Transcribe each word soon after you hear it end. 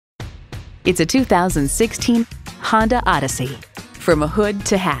It's a 2016 Honda Odyssey. From a hood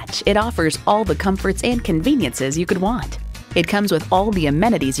to hatch, it offers all the comforts and conveniences you could want. It comes with all the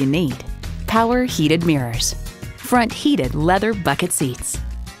amenities you need. Power heated mirrors, front heated leather bucket seats,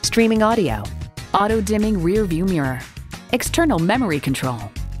 streaming audio, auto-dimming rear view mirror, external memory control,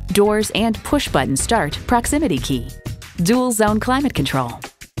 doors and push-button start proximity key, dual zone climate control,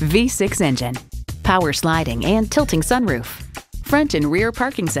 V6 engine, power sliding and tilting sunroof, front and rear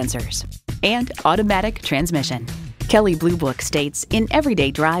parking sensors, and automatic transmission. Kelley Blue Book states, in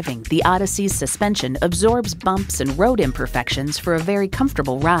everyday driving, the Odyssey's suspension absorbs bumps and road imperfections for a very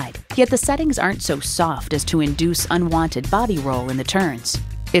comfortable ride, yet the settings aren't so soft as to induce unwanted body roll in the turns.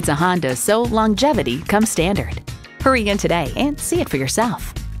 It's a Honda, so longevity comes standard. Hurry in today and see it for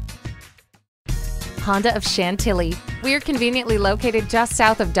yourself. Honda of Chantilly. We are conveniently located just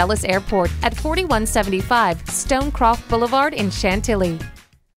south of Dulles Airport at 4175 Stonecroft Boulevard in Chantilly.